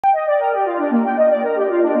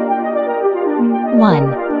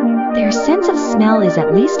1. Their sense of smell is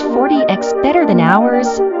at least 40x better than ours.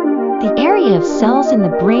 The area of cells in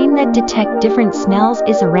the brain that detect different smells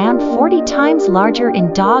is around 40 times larger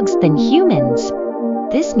in dogs than humans.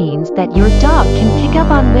 This means that your dog can pick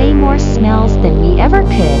up on way more smells than we ever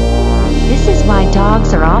could. This is why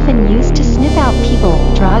dogs are often used to sniff out people,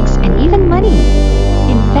 drugs, and even money.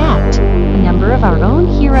 In fact, a number of our own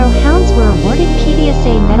hero hounds were awarded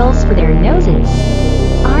PDSA medals for their noses.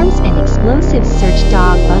 Arms and explosive search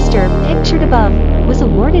dog Buster, pictured above, was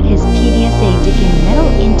awarded his PDSA Dickin Medal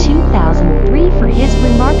in 2003 for his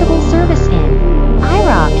remarkable service in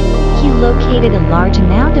Iraq. He located a large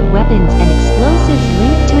amount of weapons and explosives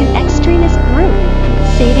linked to an extremist group,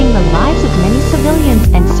 saving the lives of many civilians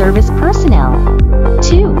and service personnel.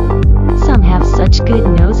 2. Some have such good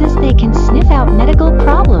noses they can sniff out medical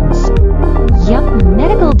problems. Yup,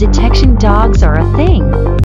 medical detection dogs are a thing.